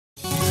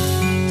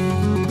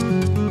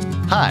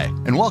Hi,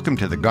 and welcome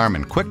to the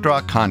Garmin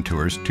Quickdraw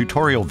Contours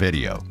tutorial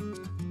video.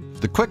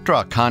 The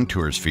Quickdraw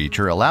Contours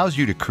feature allows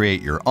you to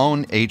create your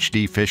own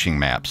HD fishing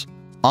maps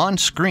on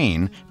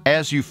screen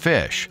as you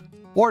fish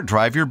or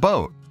drive your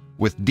boat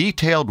with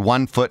detailed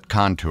 1-foot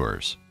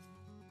contours.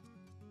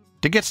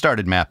 To get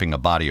started mapping a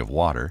body of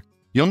water,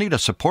 you'll need a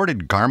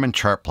supported Garmin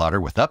chart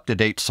plotter with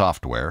up-to-date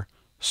software,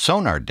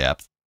 sonar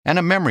depth, and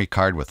a memory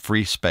card with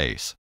free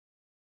space.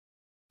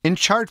 In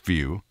Chart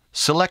View,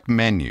 select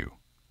Menu,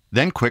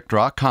 then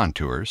Quickdraw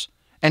Contours,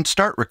 and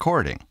start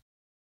recording.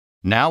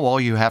 Now all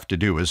you have to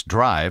do is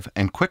drive,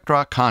 and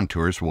Quickdraw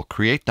Contours will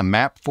create the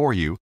map for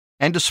you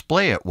and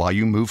display it while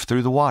you move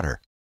through the water.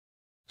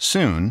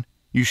 Soon,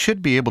 you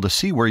should be able to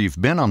see where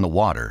you've been on the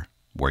water,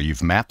 where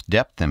you've mapped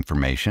depth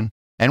information,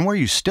 and where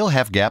you still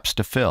have gaps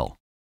to fill.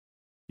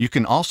 You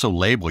can also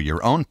label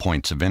your own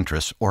points of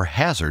interest or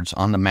hazards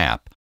on the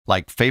map,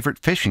 like favorite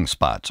fishing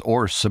spots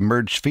or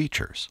submerged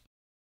features.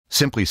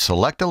 Simply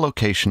select a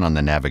location on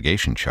the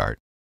navigation chart,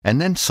 and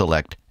then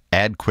select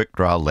Add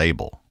Quickdraw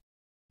Label.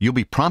 You'll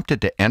be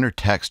prompted to enter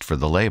text for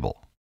the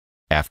label.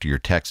 After your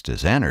text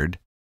is entered,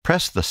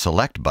 press the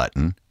Select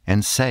button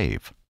and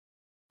save.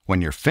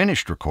 When you're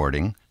finished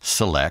recording,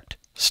 select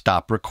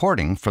Stop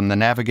Recording from the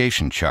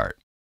navigation chart.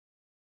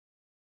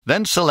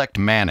 Then select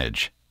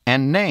Manage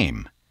and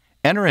Name.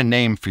 Enter a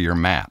name for your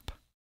map.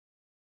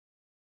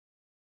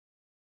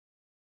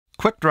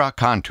 Quickdraw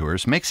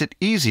Contours makes it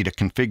easy to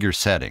configure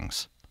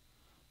settings.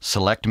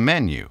 Select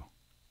Menu,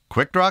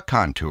 Quickdraw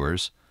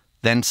Contours,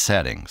 then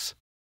Settings.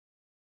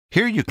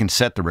 Here you can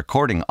set the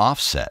recording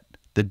offset,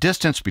 the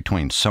distance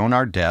between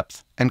sonar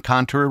depth and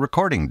contour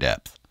recording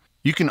depth.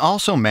 You can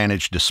also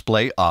manage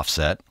display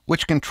offset,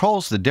 which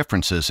controls the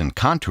differences in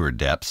contour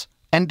depths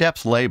and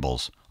depth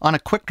labels on a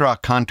Quickdraw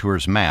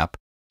Contours map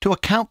to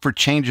account for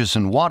changes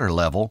in water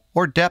level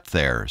or depth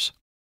errors.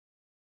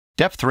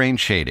 Depth range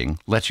shading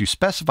lets you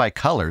specify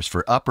colors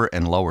for upper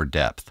and lower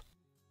depth.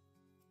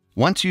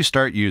 Once you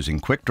start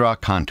using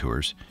Quickdraw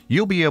Contours,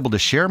 you'll be able to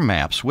share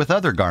maps with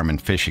other Garmin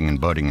fishing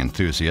and boating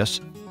enthusiasts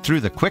through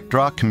the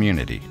Quickdraw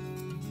Community.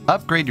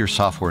 Upgrade your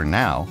software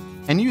now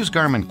and use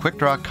Garmin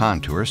Quickdraw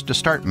Contours to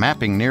start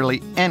mapping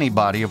nearly any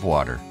body of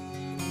water.